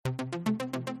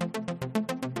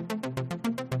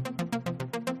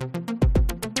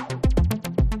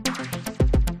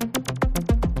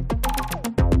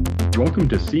Welcome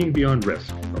to Seeing Beyond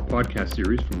Risk, a podcast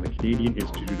series from the Canadian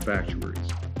Institute of Actuaries.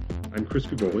 I'm Chris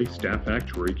Figoli, Staff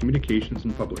Actuary, Communications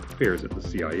and Public Affairs at the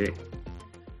CIA.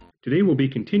 Today we'll be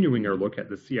continuing our look at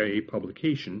the CIA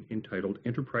publication entitled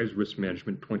Enterprise Risk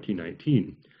Management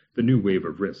 2019, The New Wave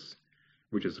of Risks,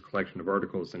 which is a collection of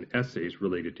articles and essays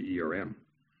related to ERM.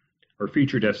 Our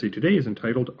featured essay today is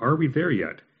entitled, Are We There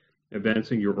Yet?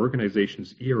 Advancing Your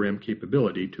Organization's ERM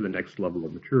Capability to the Next Level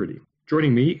of Maturity.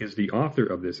 Joining me is the author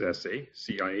of this essay,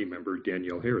 CIA member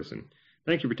Danielle Harrison.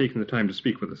 Thank you for taking the time to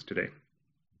speak with us today.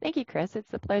 Thank you, Chris.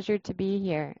 It's a pleasure to be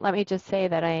here. Let me just say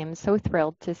that I am so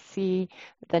thrilled to see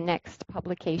the next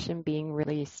publication being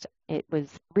released. It was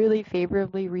really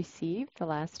favorably received the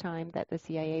last time that the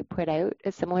CIA put out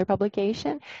a similar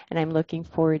publication, and I'm looking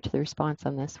forward to the response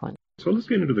on this one. So let's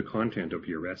get into the content of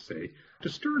your essay. To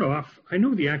start off, I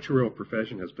know the actuarial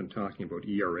profession has been talking about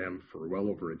ERM for well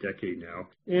over a decade now.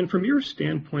 And from your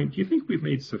standpoint, do you think we've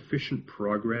made sufficient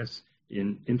progress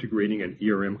in integrating an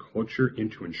ERM culture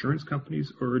into insurance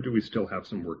companies, or do we still have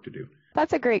some work to do?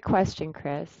 That's a great question,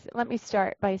 Chris. Let me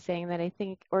start by saying that I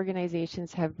think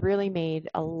organizations have really made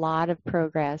a lot of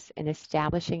progress in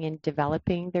establishing and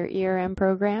developing their ERM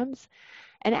programs,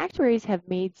 and actuaries have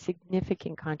made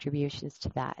significant contributions to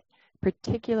that,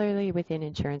 particularly within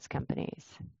insurance companies.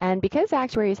 And because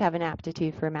actuaries have an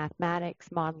aptitude for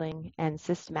mathematics, modeling, and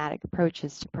systematic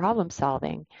approaches to problem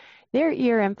solving, their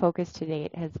ERM focus to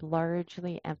date has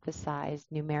largely emphasized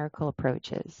numerical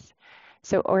approaches.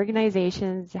 So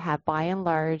organizations have by and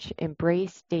large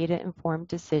embraced data-informed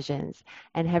decisions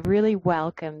and have really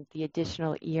welcomed the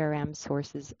additional ERM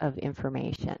sources of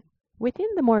information. Within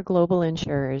the more global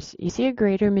insurers, you see a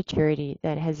greater maturity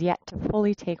that has yet to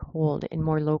fully take hold in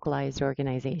more localized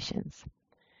organizations.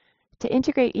 To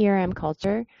integrate ERM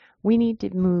culture, we need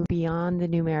to move beyond the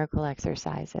numerical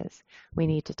exercises. We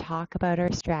need to talk about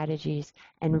our strategies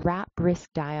and wrap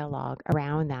risk dialogue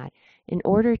around that in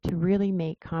order to really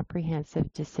make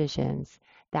comprehensive decisions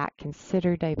that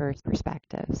consider diverse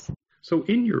perspectives. So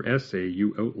in your essay,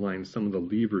 you outline some of the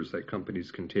levers that companies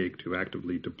can take to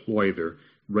actively deploy their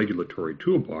regulatory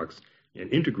toolbox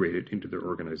and integrate it into their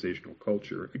organizational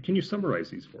culture. Can you summarize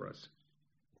these for us?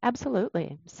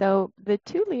 Absolutely. So the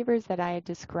two levers that I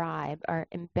describe are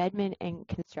embedment and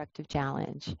constructive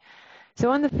challenge.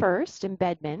 So on the first,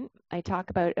 embedment, I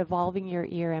talk about evolving your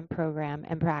ERM program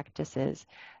and practices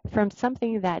from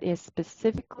something that is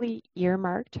specifically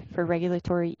earmarked for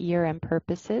regulatory ERM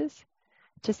purposes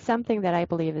to something that I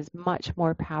believe is much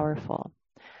more powerful.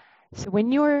 So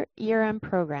when your ERM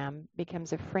program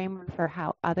becomes a framework for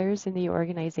how others in the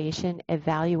organization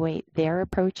evaluate their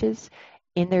approaches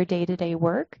in their day-to-day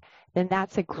work, then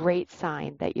that's a great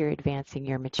sign that you're advancing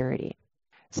your maturity.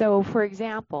 So for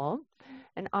example,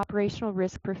 an operational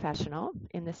risk professional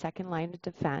in the second line of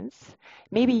defense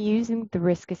may be using the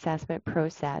risk assessment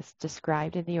process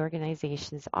described in the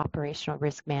organization's operational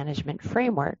risk management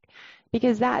framework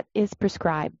because that is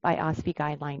prescribed by OSFI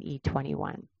Guideline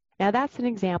E21. Now that's an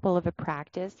example of a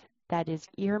practice that is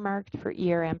earmarked for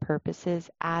ERM purposes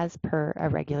as per a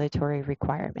regulatory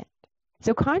requirement.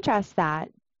 So contrast that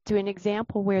to an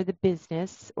example where the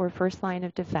business or first line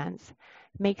of defense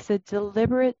makes a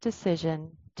deliberate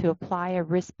decision to apply a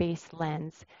risk-based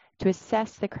lens to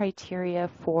assess the criteria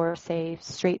for, say,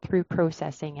 straight-through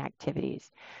processing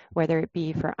activities, whether it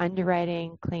be for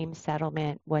underwriting, claim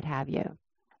settlement, what have you.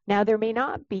 Now, there may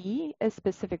not be a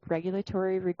specific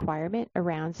regulatory requirement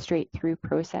around straight-through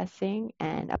processing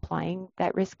and applying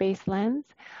that risk-based lens,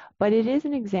 but it is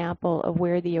an example of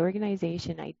where the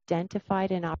organization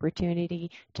identified an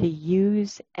opportunity to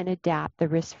use and adapt the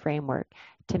risk framework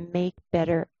to make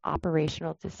better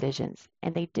operational decisions,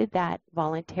 and they did that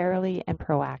voluntarily and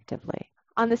proactively.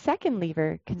 On the second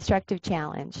lever, constructive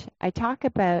challenge, I talk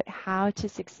about how to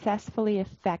successfully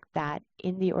affect that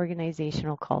in the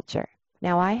organizational culture.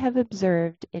 Now, I have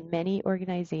observed in many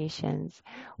organizations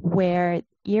where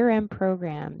ERM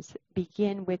programs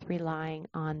begin with relying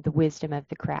on the wisdom of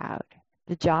the crowd.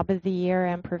 The job of the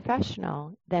ERM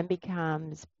professional then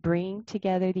becomes bringing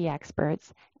together the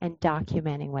experts and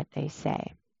documenting what they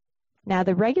say. Now,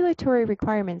 the regulatory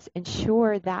requirements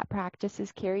ensure that practice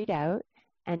is carried out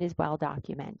and is well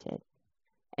documented.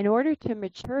 In order to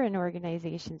mature an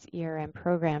organization's ERM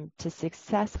program to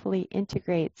successfully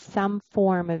integrate some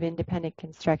form of independent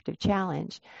constructive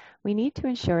challenge, we need to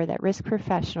ensure that risk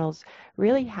professionals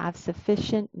really have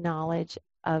sufficient knowledge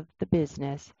of the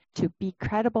business to be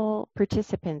credible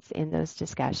participants in those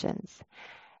discussions.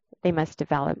 They must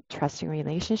develop trusting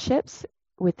relationships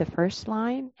with the first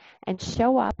line and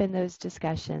show up in those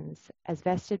discussions as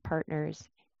vested partners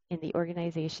in the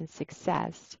organization's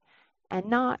success and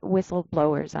not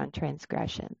whistleblowers on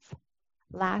transgressions.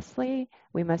 Lastly,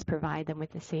 we must provide them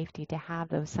with the safety to have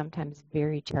those sometimes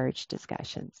very charged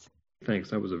discussions. Thanks.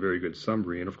 That was a very good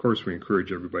summary. And of course, we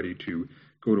encourage everybody to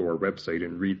go to our website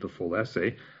and read the full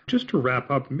essay. Just to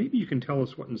wrap up, maybe you can tell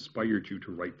us what inspired you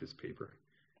to write this paper.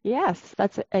 Yes,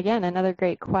 that's, again, another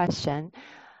great question.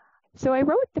 So I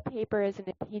wrote the paper as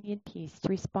an opinion piece to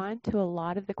respond to a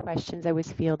lot of the questions I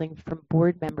was fielding from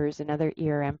board members and other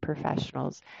ERM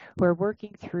professionals who are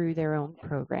working through their own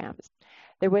programs.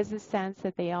 There was a sense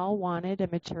that they all wanted a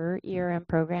mature ERM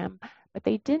program, but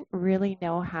they didn't really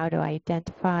know how to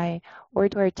identify or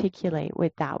to articulate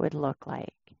what that would look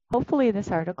like. Hopefully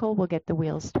this article will get the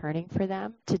wheels turning for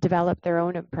them to develop their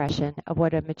own impression of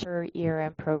what a mature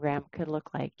ERM program could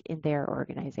look like in their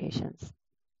organizations.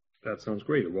 That sounds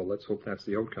great. Well, let's hope that's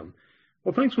the outcome.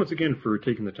 Well, thanks once again for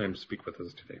taking the time to speak with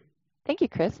us today. Thank you,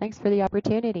 Chris. Thanks for the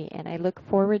opportunity, and I look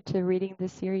forward to reading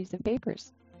this series of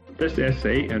papers. This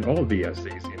essay and all of the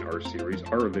essays in our series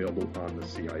are available on the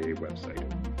CIA website.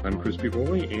 I'm Chris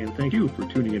Bivoli, and thank you for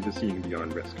tuning in to Seeing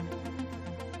Beyond Risk.